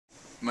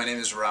My name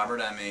is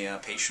Robert. I'm a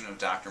patient of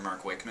Dr.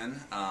 Mark Wichman.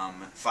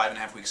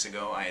 5.5 weeks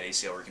ago, I had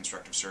ACL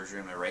reconstructive surgery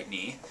on my right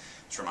knee.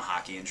 It's from a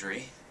hockey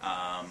injury.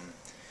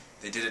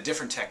 They did a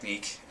different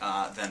technique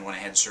than when I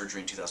had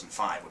surgery in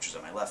 2005, which was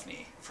on my left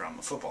knee from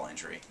a football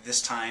injury.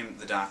 This time,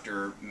 the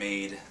doctor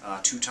made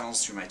 2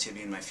 tunnels through my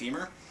tibia and my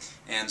femur,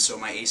 and so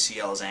my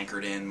ACL is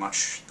anchored in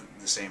much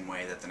the same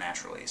way that the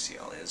natural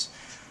ACL is.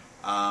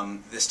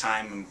 This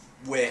time,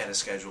 I'm way ahead of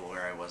schedule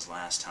where I was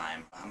last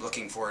time. I'm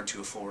looking forward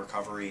to a full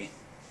recovery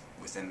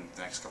within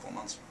the next couple of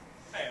months.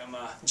 Hi, I'm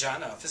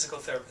John, a physical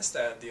therapist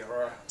at the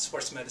Aurora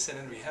Sports Medicine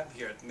and Rehab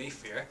here at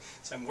Mayfair.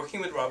 So I'm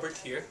working with Robert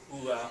here,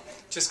 who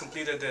just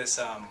completed this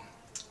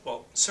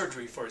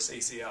surgery for his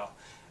ACL.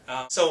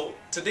 So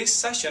today's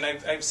session,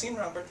 I've seen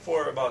Robert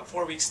for about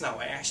 4 weeks now.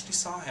 I actually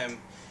saw him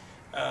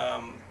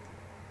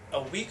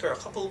a week or a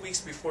couple of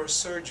weeks before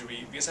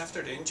surgery, because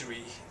after the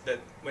injury, that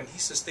when he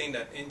sustained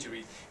that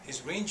injury,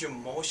 his range of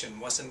motion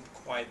wasn't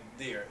quite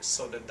there.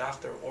 So the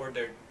doctor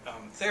ordered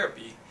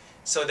therapy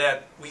so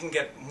that we can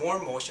get more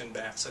motion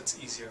back, so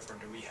it's easier for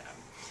the rehab.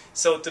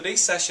 So today's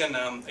session,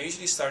 I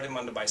usually start him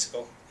on the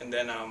bicycle, and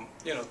then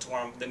to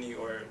warm up the knee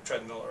or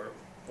treadmill or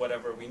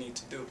whatever we need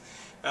to do.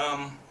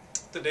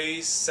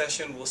 Today's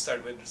session we'll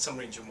start with some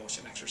range of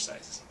motion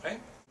exercises,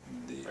 right?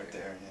 Right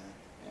there, yeah.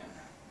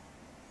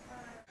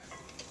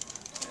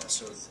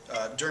 So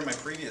during my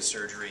previous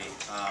surgery,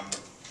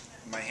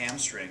 my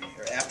hamstring,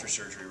 or after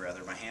surgery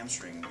rather, my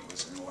hamstring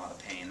was in a lot of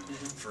pain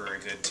for a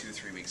good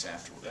 2-3 weeks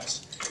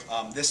afterwards.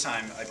 This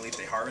time, I believe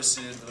they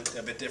harvested it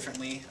a bit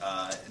differently.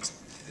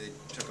 They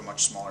took a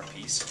much smaller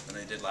piece than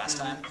they did last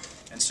time,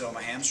 and so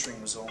my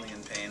hamstring was only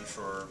in pain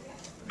for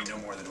no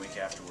more than a week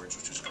afterwards,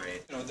 which was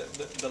great. You know,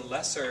 the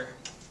lesser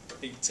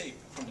they take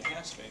from the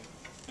hamstring,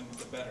 and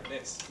the better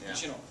it is. Yeah.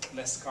 Which,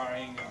 less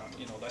scarring,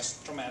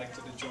 less traumatic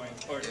to the joint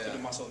or to the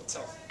muscle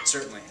itself.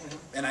 Certainly.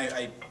 And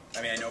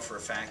I know for a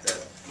fact that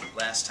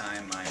last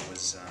time I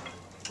was,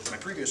 with my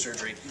previous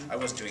surgery, I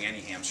wasn't doing any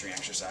hamstring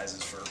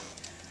exercises for,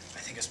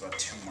 I think it's about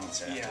 2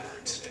 months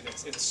afterwards. Yeah,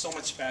 it's so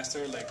much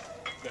faster. Like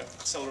the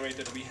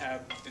accelerated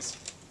rehab is,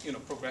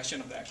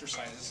 progression of the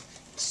exercises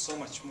is so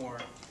much more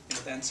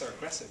intense or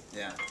aggressive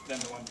than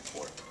the one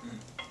before.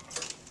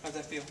 How's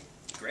that feel?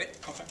 Great.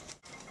 Okay.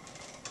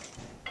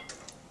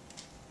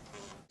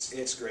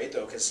 It's great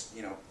though, because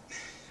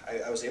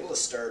I was able to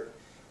start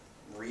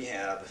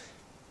rehab,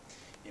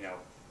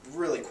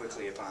 really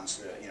quickly upon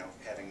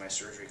having my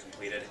surgery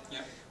completed,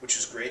 which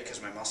was great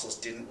because my muscles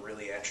didn't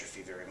really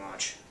atrophy very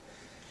much.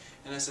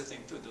 And that's the thing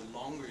too. The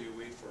longer you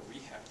wait for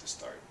rehab to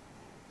start,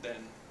 then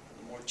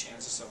the more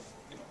chances of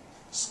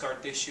scar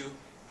tissue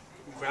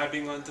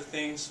grabbing onto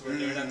things where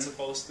they're not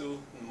supposed to,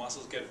 and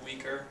muscles get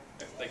weaker,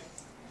 like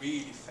really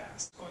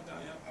fast. Going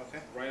down, yeah.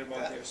 Okay. Right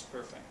about there is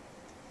perfect.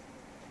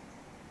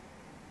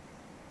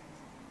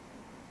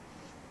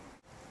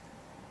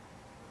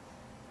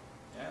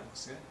 Yeah, it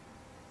looks good.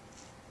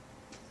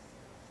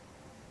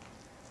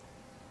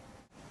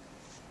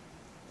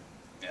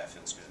 Yeah, it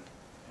feels good.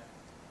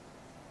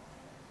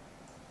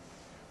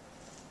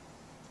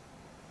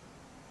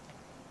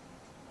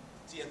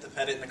 See you at the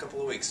Pettit in a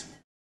couple of weeks.